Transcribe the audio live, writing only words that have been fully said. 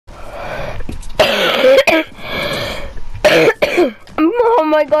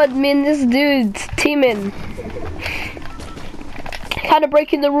my god, me and this dude teaming. Kind of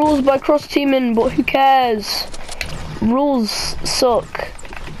breaking the rules by cross teaming, but who cares? Rules suck.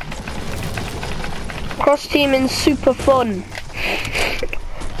 Cross teaming super fun.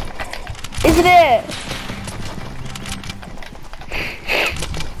 Isn't it?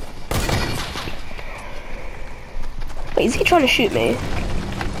 Wait, is he trying to shoot me?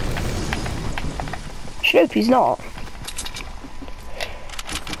 I should hope he's not.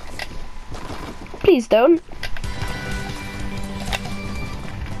 Please don't.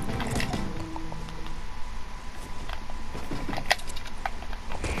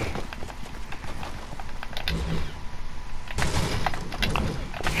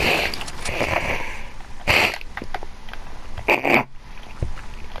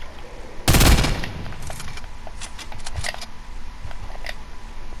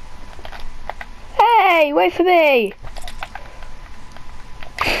 Hey, wait for me!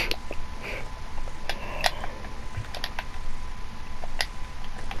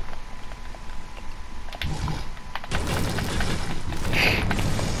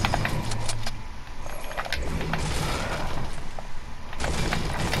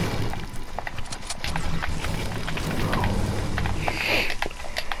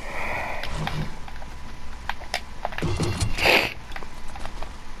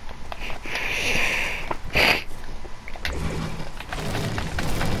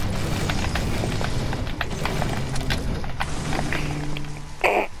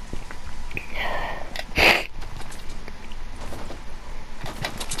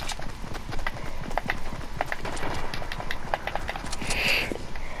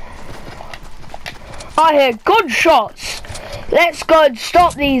 I hear gunshots! Let's go and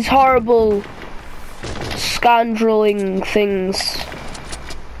stop these horrible scoundreling things.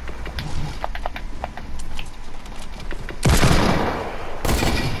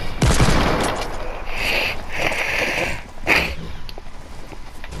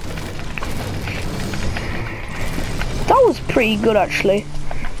 That was pretty good actually.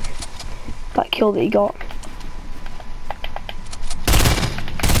 That kill that he got.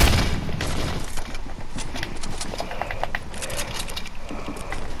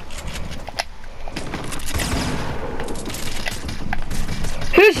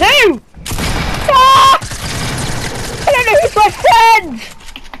 Who's who? Ah! I don't know who's my friend!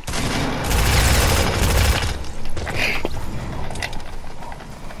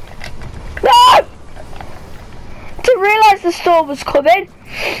 No! Didn't realise the storm was coming.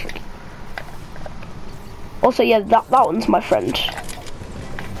 Also, yeah, that one's my friend.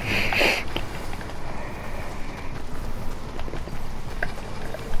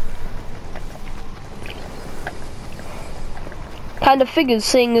 Kind of figures,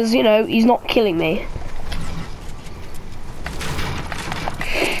 seeing as, you know, he's not killing me.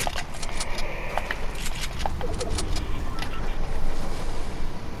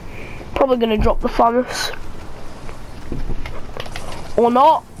 Probably gonna drop the FAMAS. Or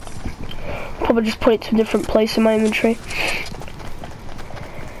not. Probably just put it to a different place in my inventory.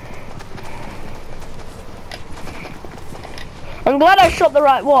 I'm glad I shot the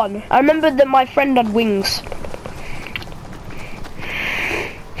right one. I remembered that my friend had wings.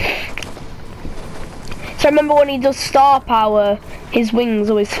 So I remember when he does star power, his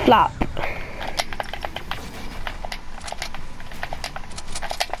wings always flap.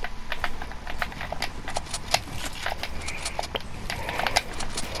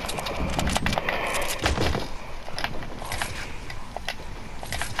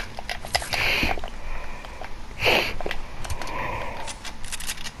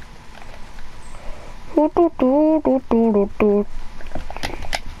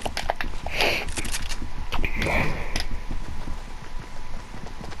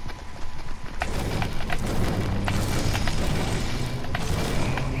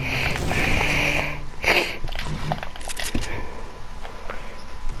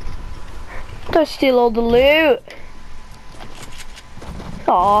 Don't steal all the loot.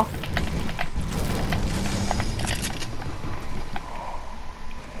 Aww.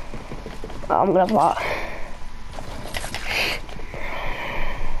 I'm gonna have that.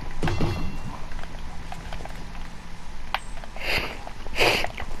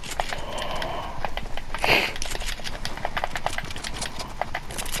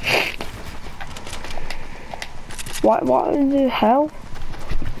 What in the hell?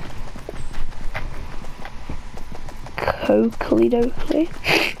 Coakley Dokley.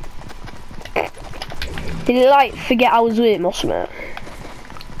 Did he like forget I was with him or something?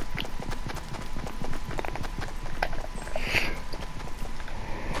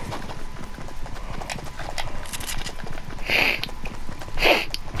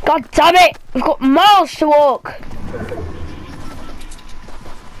 God damn it! We've got miles to walk.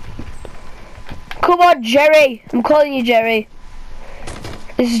 Come on, Jerry. I'm calling you Jerry.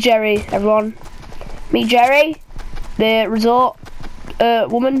 This is Jerry, everyone. Meet Jerry, the resort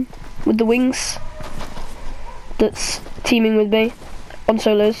woman with the wings that's teaming with me on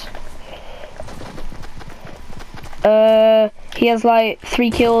solos. He has like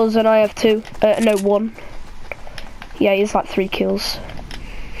 3 kills and I have 2. No, 1. Yeah, he has like 3 kills.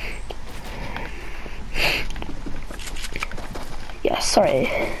 Yeah, sorry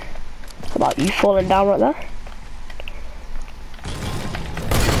about you falling down right there.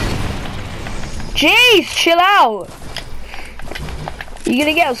 Jeez, chill out. You're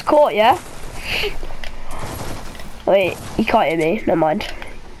gonna get us caught, yeah? Wait, you can't hear me. Never mind.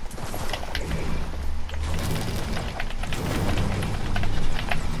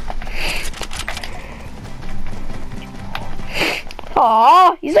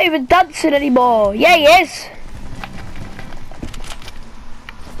 Aw, he's not even dancing anymore. Yeah, he is.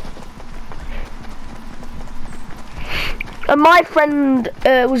 And my friend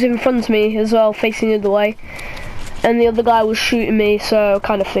was in front of me as well, facing the other way. And the other guy was shooting me, so I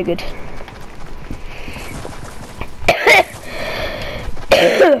kind of figured.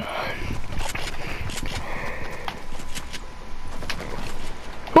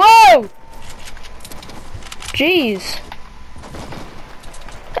 Whoa! Jeez.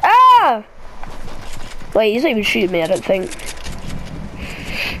 Ah! Wait, he's not even shooting me, I don't think.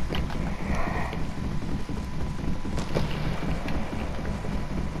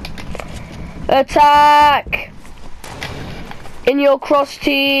 Attack! In your cross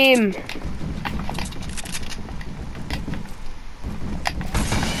team!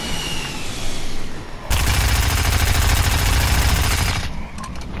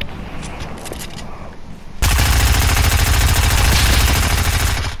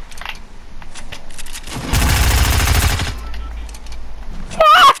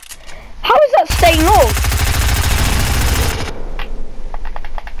 Ah! How is that staying up?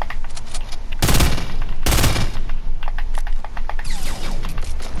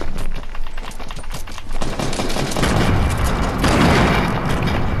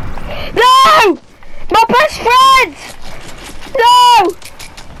 No! My best friend! No!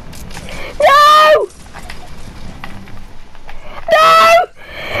 No! No!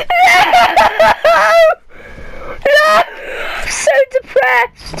 No! No! I'm so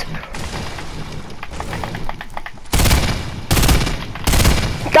depressed.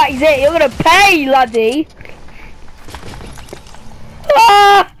 That is it. You're gonna pay, laddie.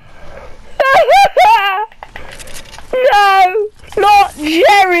 Ah! No! Not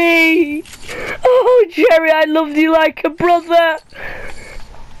Jerry! Oh, Jerry, I loved you like a brother.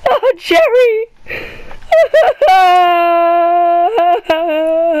 Oh, Jerry!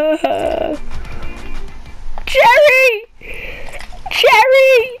 Jerry!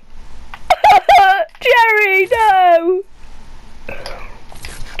 Jerry! Jerry, no!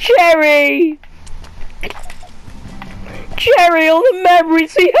 Jerry! Jerry, all the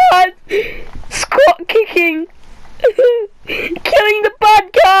memories we had! Squat kicking! Killing the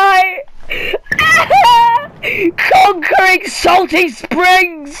bad guy! Conquering Salty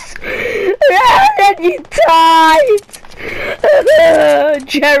Springs! And you died!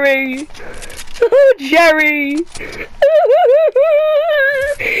 Jerry! Oh, Jerry!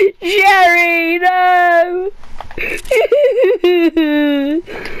 Jerry, no!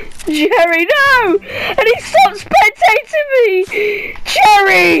 Jerry, no! And he stopped spectating me!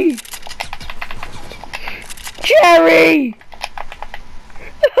 Jerry! Jerry!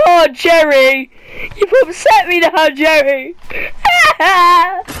 Oh, Jerry! You've upset me now, Jerry!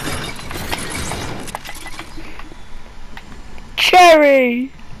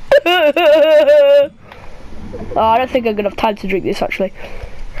 Jerry! Oh, I don't think I'm gonna have time to drink this, actually.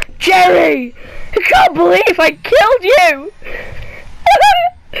 Jerry! I can't believe I killed you!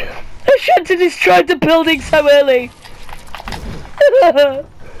 I shouldn't have destroyed the building so early. I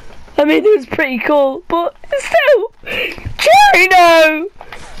mean, it was pretty cool, but still! Jerry, no!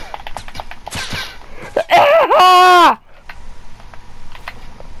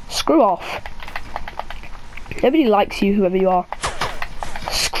 Screw off. Nobody likes you, whoever you are.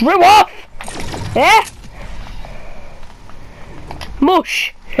 Screw off! Yeah?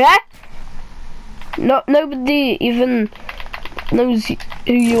 Mush! Yeah? No, nobody even knows who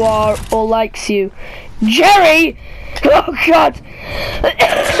you are or likes you. Jerry! Oh, God!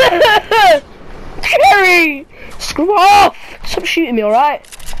 Jerry! Screw off! Stop shooting me, alright?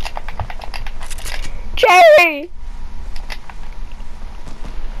 Jerry!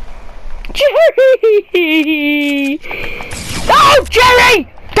 Jerry! Oh,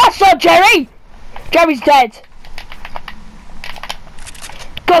 Jerry! That's saw Jerry! Jerry's dead.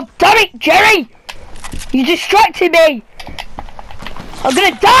 God damn it, Jerry! You distracted me! I'm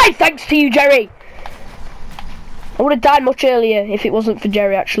gonna die thanks to you, Jerry! I would have died much earlier if it wasn't for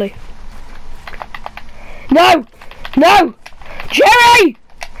Jerry, actually. No! No! Jerry!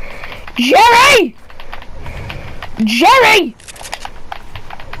 Jerry! Jerry!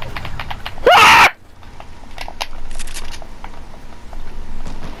 Ah!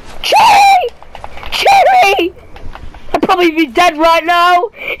 Jerry! Jerry! I'd probably be dead right now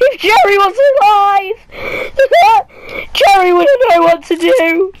if Jerry was alive. Jerry wouldn't know what to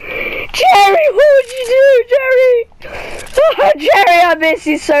do. Jerry, what would you do, Jerry? Oh, Jerry, I miss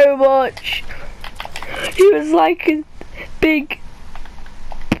you so much. He was like a big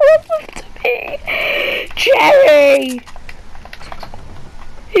problem to me. Jerry!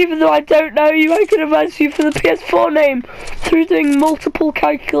 Even though I don't know you, I can imagine you for the PS4 name through doing multiple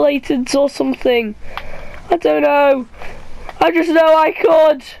calculators or something. I don't know. I just know I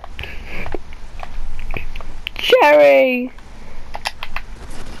could. Jerry.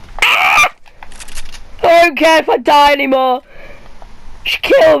 Ah! I don't care if I die anymore. Just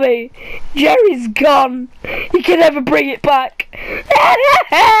kill me. Jerry's gone. You can never bring it back.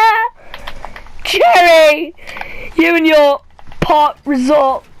 Jerry, you and your park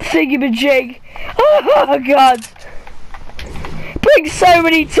resort thingamajig. Oh God. Brings so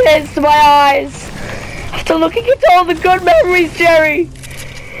many tears to my eyes. After looking at all the good memories, Jerry.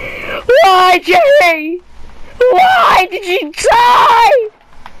 Why, Jerry? Why did you die?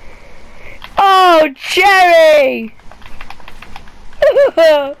 Oh, Jerry.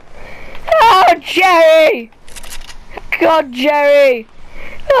 Oh, Jerry. God, Jerry.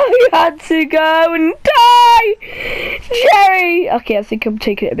 Oh, you had to go and die. Jerry. Okay, I think I'm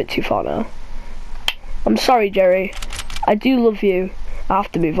taking it a bit too far now. I'm sorry, Jerry. I do love you. I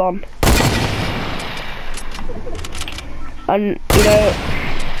have to move on. And, you know,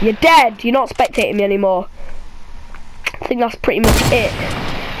 you're dead. You're not spectating me anymore. I think that's pretty much it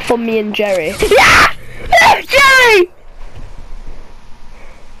for me and Jerry. Yeah! Jerry!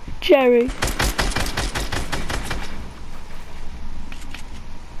 Jerry.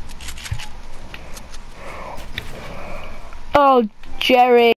 Oh, Jerry.